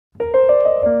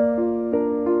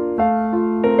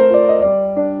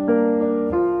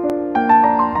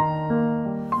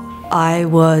I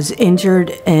was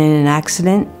injured in an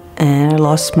accident and I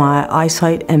lost my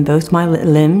eyesight and both my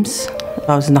limbs.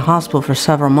 I was in the hospital for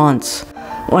several months.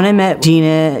 When I met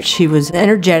Regina, she was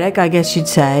energetic, I guess you'd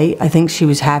say. I think she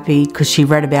was happy because she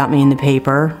read about me in the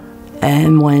paper.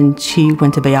 And when she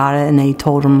went to BAYADA and they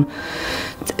told them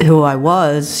who I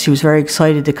was, she was very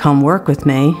excited to come work with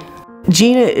me.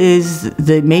 Gina is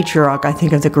the matriarch, I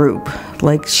think, of the group.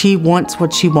 Like, she wants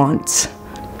what she wants.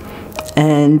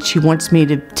 And she wants me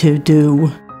to do,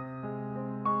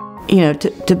 you know,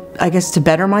 I guess to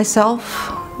better myself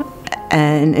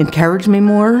and encourage me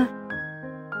more.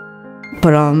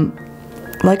 But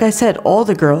like I said, all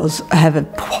the girls have a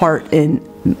part in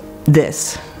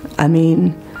this.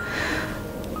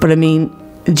 But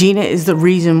Gina is the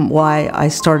reason why I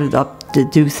started up to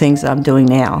do things that I'm doing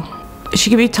now. She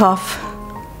can be tough,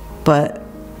 but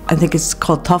I think it's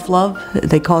called tough love.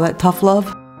 They call that tough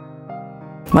love.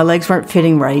 My legs weren't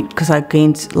fitting right because I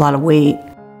gained a lot of weight.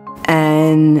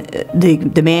 And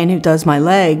the man who does my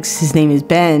legs, his name is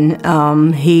Ben,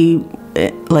 he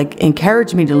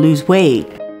encouraged me to lose weight.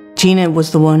 Gina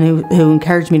was the one who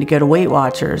encouraged me to go to Weight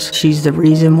Watchers. She's the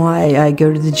reason why I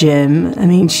go to the gym. I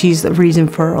mean, she's the reason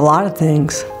for a lot of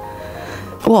things.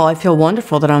 Well, I feel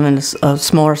wonderful that I'm in a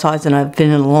smaller size than I've been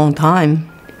in a long time.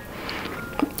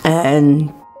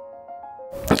 And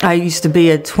I used to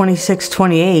be a 26,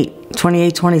 28,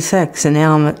 26, and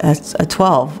now I'm a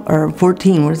 12 or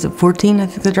 14. What is it, 14 I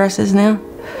think the dress is now?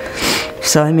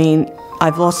 So, I mean,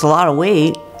 I've lost a lot of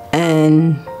weight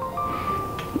and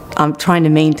I'm trying to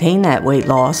maintain that weight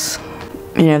loss.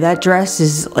 You know, that dress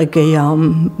is like a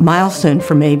milestone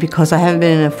for me because I haven't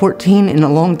been in a 14 in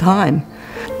a long time.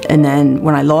 And then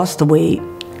when I lost the weight,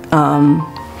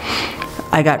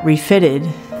 I got refitted.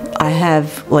 I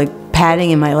have like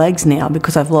padding in my legs now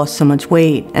because I've lost so much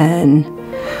weight, and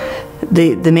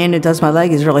the man who does my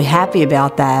leg is really happy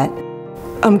about that.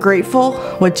 I'm grateful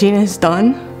what Gina has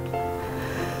done.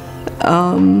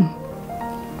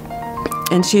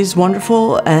 And she's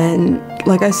wonderful, and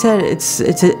like I said, it's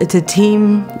a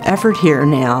team effort here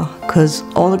now because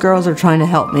all the girls are trying to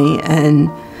help me, and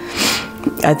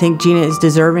I think Gina is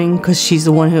deserving because she's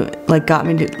the one who got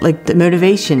me to the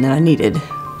motivation that I needed,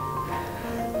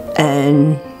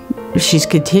 and she's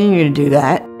continuing to do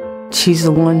that. She's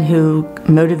the one who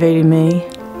motivated me,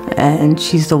 and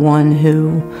she's the one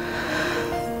who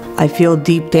I feel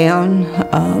deep down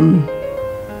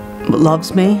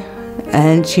loves me,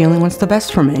 and she only wants the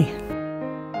best for me.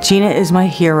 Gina is my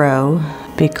hero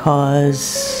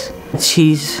because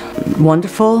she's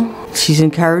wonderful. She's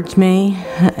encouraged me,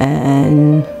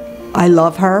 and I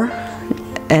love her,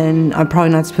 and I'm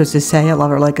probably not supposed to say I love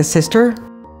her like a sister.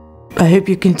 I hope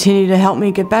you continue to help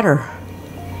me get better.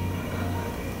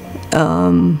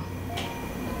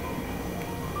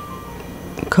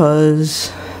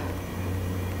 Because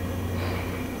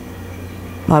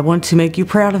I want to make you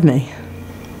proud of me.